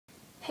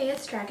Hey,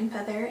 it's Dragon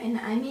Feather, and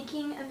I'm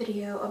making a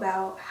video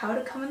about how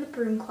to come in the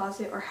broom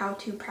closet or how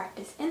to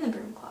practice in the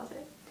broom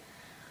closet.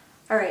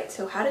 Alright,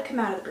 so how to come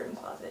out of the broom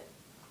closet.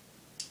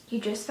 You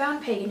just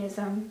found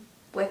paganism,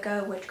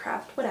 Wicca,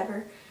 witchcraft,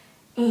 whatever,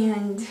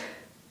 and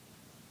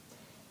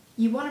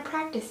you want to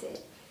practice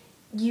it.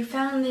 You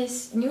found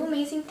this new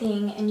amazing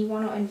thing and you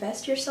want to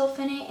invest yourself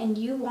in it and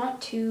you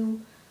want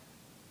to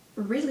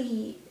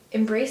really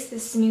embrace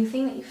this new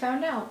thing that you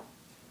found out.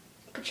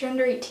 But you're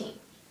under 18.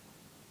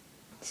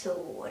 So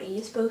what are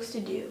you supposed to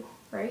do,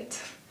 right?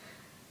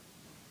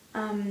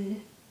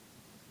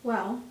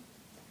 Well,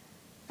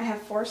 I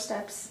have 4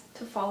 steps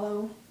to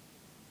follow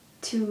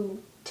to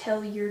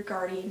tell your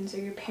guardians or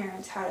your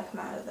parents how to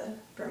come out of the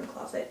broom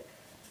closet.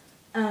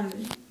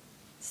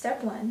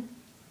 Step 1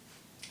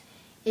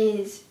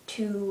 is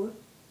to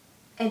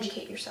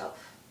educate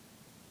yourself.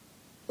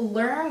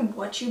 Learn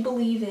what you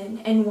believe in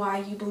and why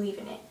you believe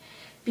in it.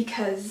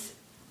 Because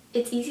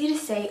it's easy to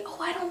say, oh,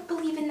 I don't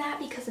believe in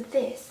that because of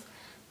this.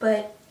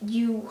 But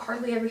you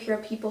hardly ever hear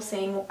people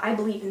saying, well, I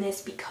believe in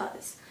this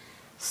because.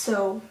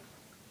 So,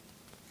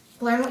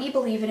 learn what you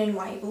believe in and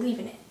why you believe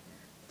in it.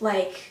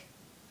 Like,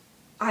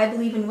 I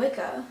believe in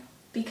Wicca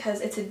because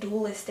it's a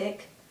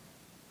dualistic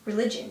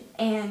religion,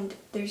 and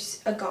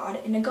there's a god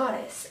and a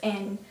goddess,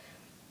 and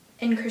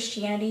in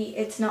Christianity,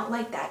 it's not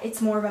like that.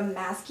 It's more of a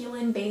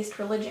masculine-based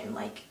religion.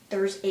 Like,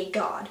 there's a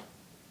god.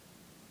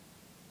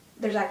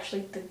 There's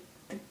actually the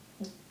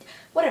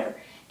whatever.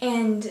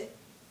 And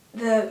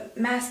the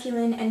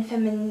masculine and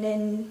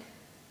feminine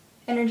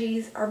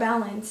energies are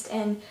balanced,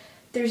 and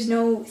there's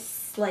no,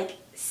 like,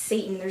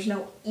 Satan. There's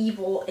no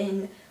evil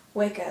in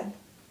Wicca.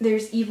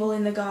 There's evil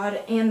in the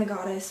god and the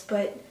goddess,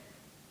 but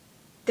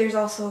there's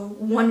also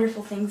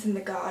wonderful things in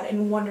the god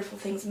and wonderful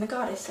things in the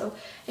goddess. So,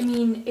 I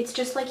mean, it's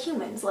just like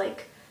humans.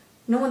 Like,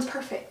 no one's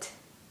perfect.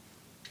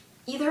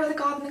 Either the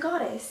god and the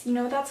goddess. You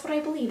know, that's what I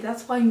believe.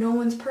 That's why no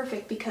one's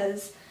perfect,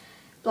 because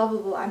blah, blah,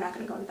 blah. I'm not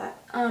going to go into that.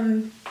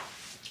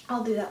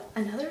 I'll do that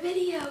another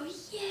video.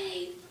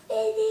 Yay,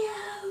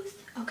 videos.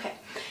 Okay,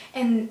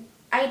 and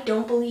I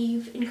don't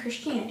believe in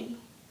Christianity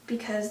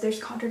because there's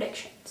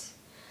contradictions.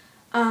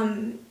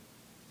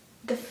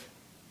 The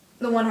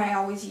one I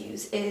always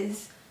use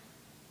is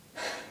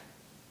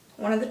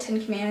one of the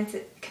 10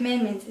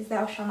 commandments is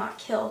thou shalt not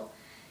kill,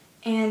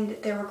 and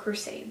there were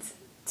crusades,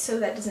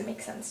 so that doesn't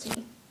make sense to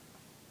me.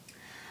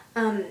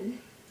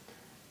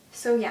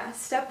 So yeah,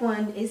 step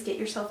 1 is get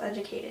yourself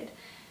educated.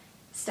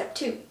 Step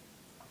 2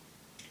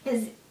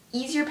 is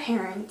ease your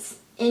parents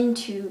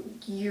into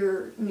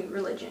your new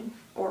religion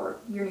or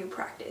your new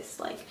practice.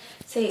 Like,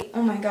 say,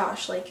 oh my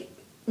gosh, like,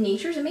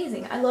 nature's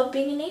amazing. I love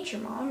being in nature,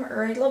 Mom,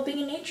 or I love being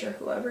in nature,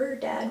 whoever,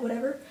 Dad,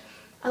 whatever.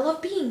 I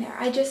love being there.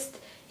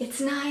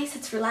 It's nice,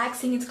 it's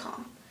relaxing, it's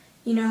calm.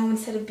 You know,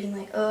 instead of being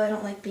like, oh, I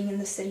don't like being in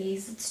the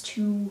cities, it's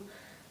too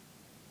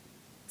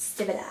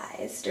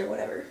civilized or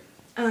whatever.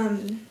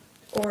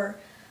 Or,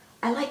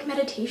 I like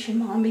meditation,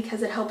 Mom,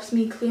 because it helps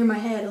me clear my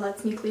head, it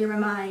lets me clear my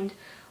mind.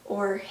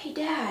 Or, hey,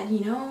 Dad,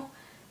 you know,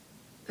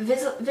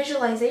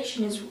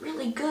 visualization is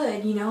really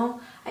good, you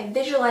know. I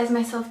visualize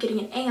myself getting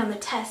an A on the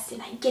test,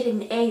 and I get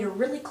an A or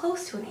really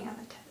close to an A on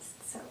the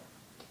test. So,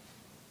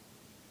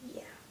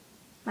 yeah.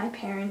 My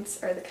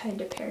parents are the kind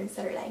of parents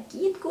that are like,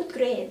 get good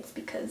grades,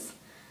 because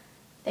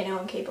they know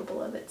I'm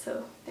capable of it.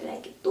 So, they're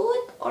like, do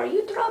it or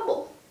you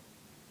trouble.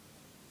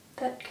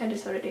 That kind of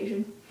sounded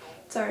Asian.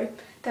 Sorry,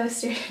 that was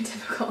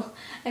stereotypical.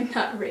 I'm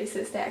not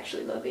racist. I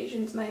actually love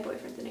Asians. My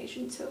boyfriend's an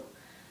Asian, so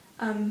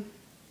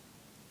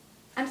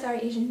I'm sorry,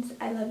 Asians,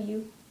 I love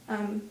you.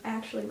 I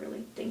actually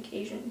really think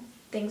Asian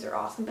things are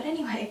awesome, but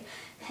anyway,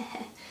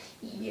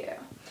 yeah.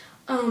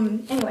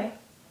 Anyway,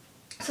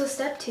 so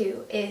step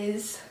 2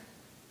 is,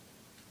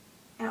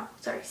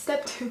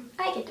 step 2,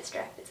 I get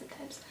distracted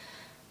sometimes.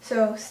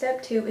 So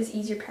step 2 is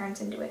ease your parents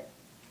into it.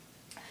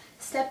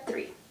 Step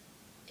 3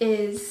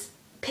 is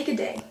pick a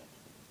day.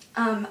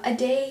 A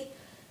day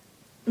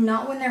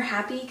not when they're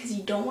happy, because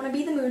you don't want to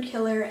be the mood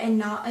killer, and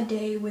not a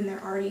day when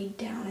they're already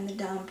down in the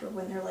dump, or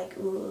when they're like,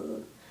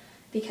 ooh,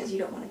 because you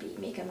don't want to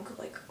make them go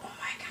like, oh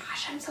my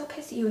gosh, I'm so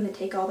pissed at you, and then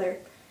take all the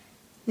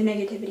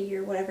negativity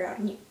or whatever out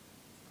on you.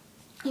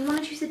 You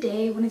want to choose a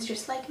day when it's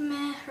just like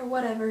meh or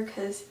whatever,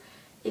 because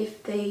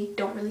if they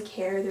don't really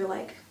care, they're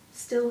like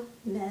still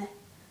meh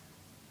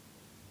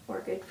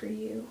or good for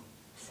you.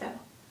 So,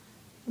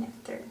 and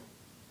if they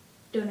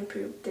don't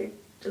approve, they're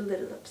a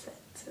little upset.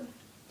 So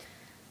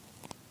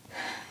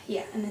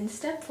yeah, and then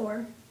step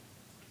 4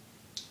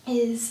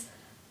 is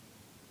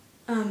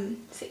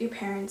sit your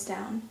parents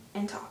down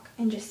and talk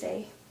and just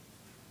say,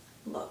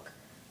 look,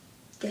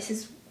 this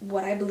is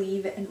what I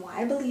believe and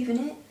why I believe in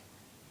it,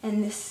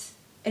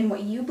 and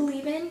what you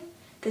believe in,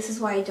 this is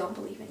why I don't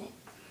believe in it.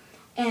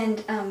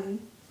 And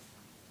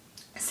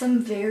some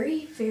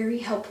very, very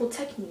helpful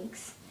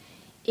techniques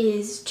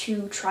is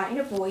to try and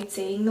avoid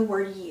saying the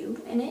word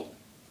you in it.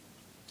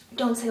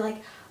 Don't say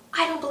like,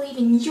 I don't believe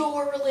in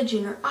your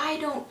religion, or I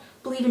don't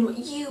believe in what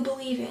you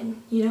believe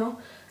in, you know?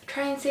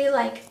 Try and say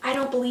like, I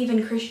don't believe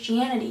in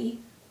Christianity,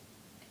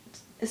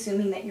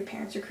 assuming that your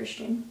parents are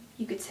Christian.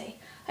 You could say,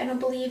 I don't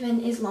believe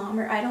in Islam,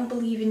 or I don't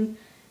believe in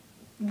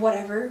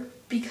whatever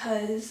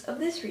because of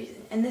this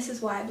reason, and this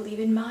is why I believe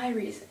in my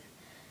reason,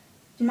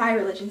 in my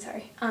religion,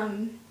 sorry.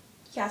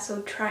 Yeah,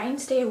 so try and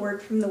stay away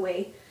from the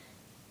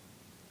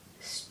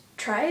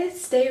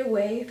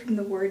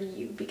word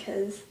you,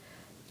 because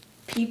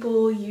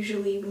people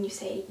usually, when you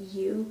say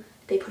you,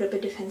 they put up a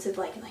defensive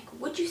like,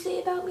 what'd you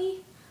say about me?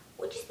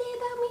 What'd you say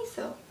about me?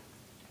 So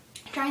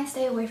try and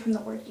stay away from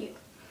the word you.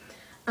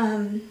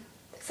 The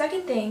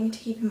second thing to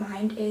keep in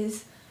mind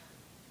is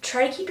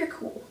try to keep your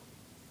cool.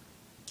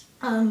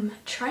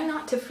 Try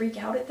not to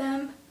freak out at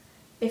them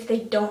if they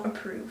don't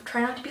approve.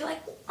 Try not to be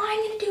like,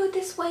 I'm gonna do it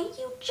this way,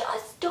 you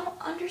just don't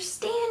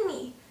understand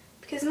me.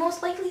 Because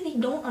most likely they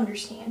don't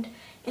understand.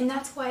 And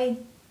that's why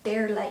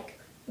they're like,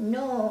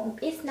 no,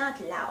 it's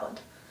not loud.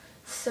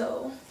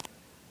 So,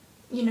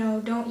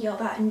 don't yell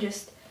that, and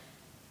just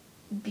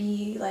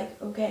be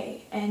like,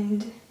 okay.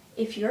 And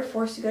if you're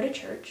forced to go to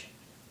church,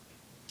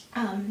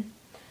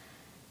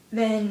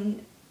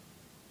 then,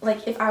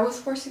 like, if I was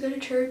forced to go to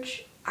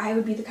church, I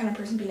would be the kind of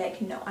person to be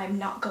like, no, I'm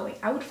not going.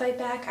 I would fight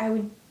back. I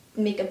would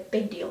make a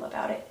big deal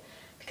about it,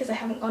 because I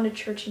haven't gone to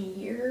church in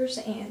years,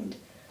 and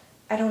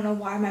I don't know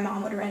why my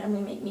mom would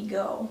randomly make me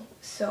go.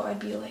 So I'd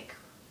be like,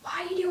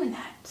 why are you doing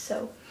that?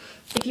 So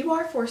if you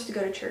are forced to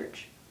go to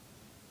church,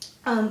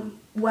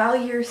 while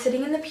you're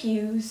sitting in the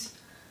pews,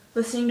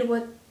 listening to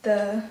what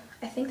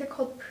I think they're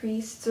called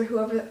priests or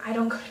whoever, I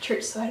don't go to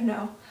church, so I don't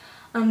know.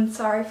 I'm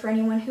sorry for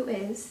anyone who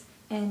is,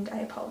 and I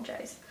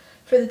apologize.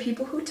 For the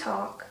people who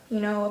talk,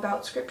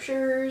 about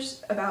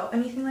scriptures, about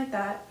anything like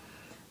that,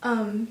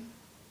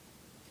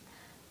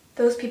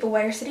 those people,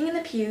 while you're sitting in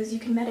the pews, you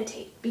can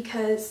meditate,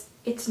 because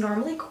it's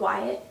normally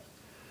quiet,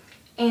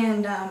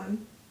 and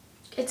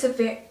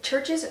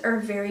churches are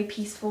very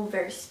peaceful,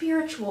 very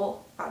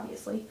spiritual,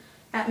 obviously,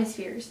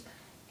 atmospheres,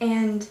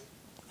 and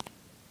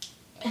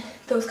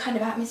those kind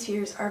of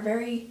atmospheres are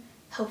very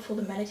helpful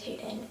to meditate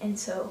in. And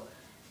so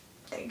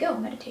there you go,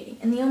 meditating.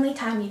 And the only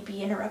time you'd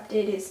be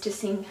interrupted is to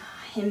sing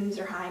hymns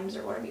or hymns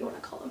or whatever you want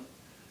to call them.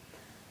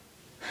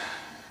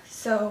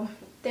 So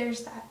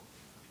there's that.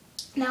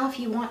 Now if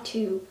you want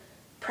to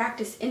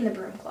practice in the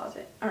broom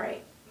closet,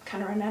 alright,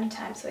 kind of running out of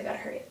time, so I gotta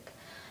hurry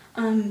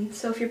up.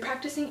 So if you're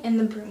practicing in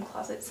the broom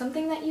closet,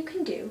 something that you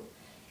can do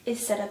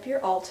is set up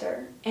your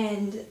altar,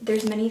 and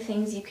there's many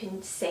things you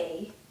can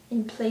say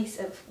in place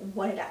of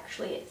what it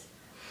actually is.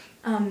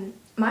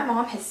 My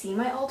mom has seen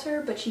my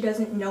altar, but she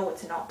doesn't know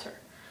it's an altar.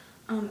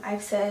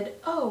 I've said,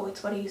 oh,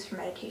 it's what I use for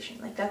meditation.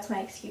 Like, that's my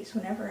excuse.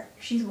 Whenever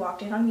she's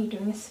walked in on me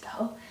doing a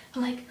spell,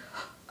 I'm like,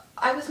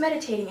 I was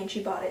meditating and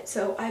she bought it,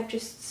 so I've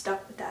just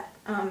stuck with that,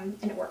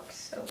 and it works,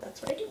 so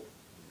that's what I do.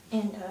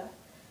 And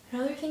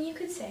another thing you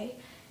could say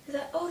is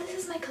that, oh, this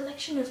is my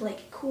collection of,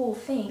 like, cool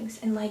things,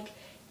 and, like,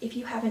 if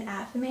you have an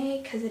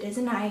athame, because it is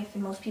a knife,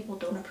 and most people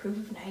don't approve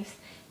of knives,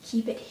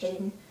 keep it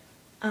hidden,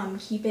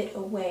 keep it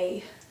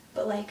away,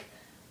 but, like,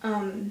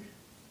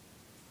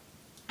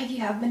 if you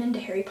have been into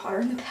Harry Potter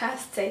in the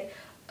past, say,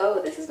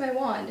 oh, this is my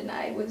wand, and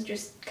I was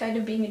just kind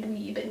of being a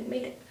dweeb and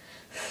made it.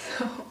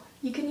 So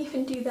you can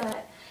even do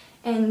that,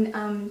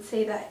 and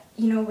say that,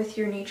 with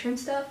your nature and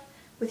stuff,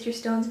 with your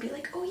stones, be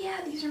like, oh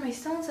yeah, these are my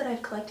stones that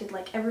I've collected,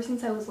 like, ever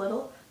since I was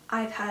little,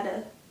 I've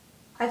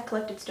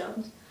collected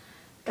stones.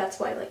 That's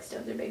why, like,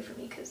 stones are big for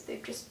me, because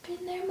they've just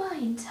been there my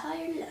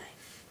entire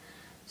life.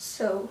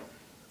 So,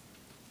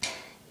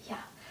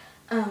 yeah.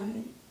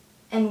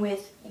 And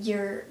with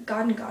your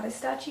god and goddess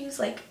statues,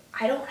 like,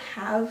 I don't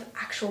have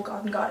actual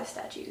god and goddess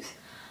statues.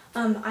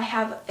 I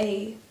have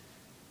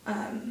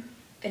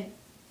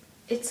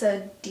it's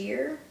a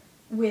deer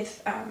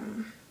with,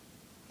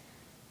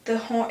 the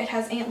horn, it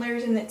has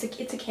antlers, and it's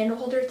a candle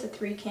holder, it's a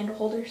 3 candle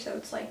holder, so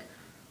it's, like,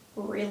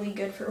 really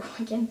good for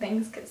Wiccan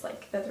things, because,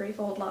 like, the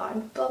 3-fold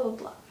log, blah, blah,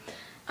 blah.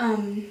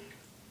 And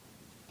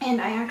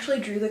I actually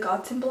drew the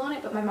god symbol on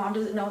it, but my mom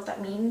doesn't know what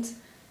that means.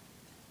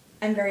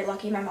 I'm very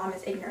lucky my mom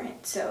is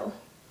ignorant, so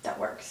that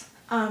works.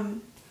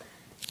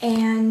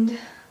 And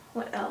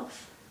what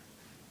else?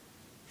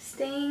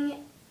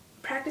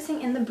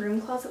 Practicing in the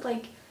broom closet,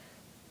 like,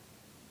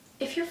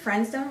 if your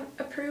friends don't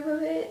approve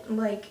of it,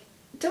 like,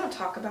 don't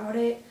talk about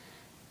it.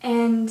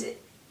 And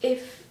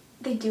if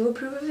they do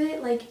approve of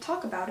it, like,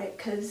 talk about it,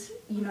 because,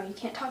 you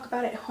can't talk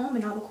about it at home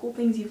and all the cool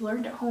things you've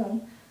learned at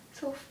home.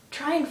 So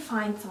try and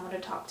find someone to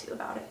talk to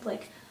about it.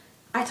 Like,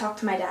 I talk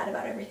to my dad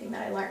about everything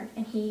that I learned,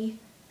 and he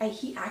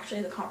actually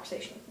has a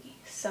conversation with me.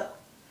 So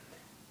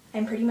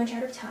I'm pretty much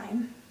out of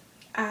time.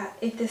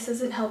 If this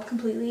doesn't help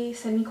completely,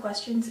 send me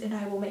questions and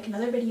I will make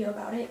another video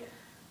about it.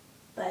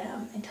 But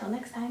until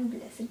next time,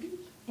 blessed be,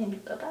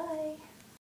 and bye-bye.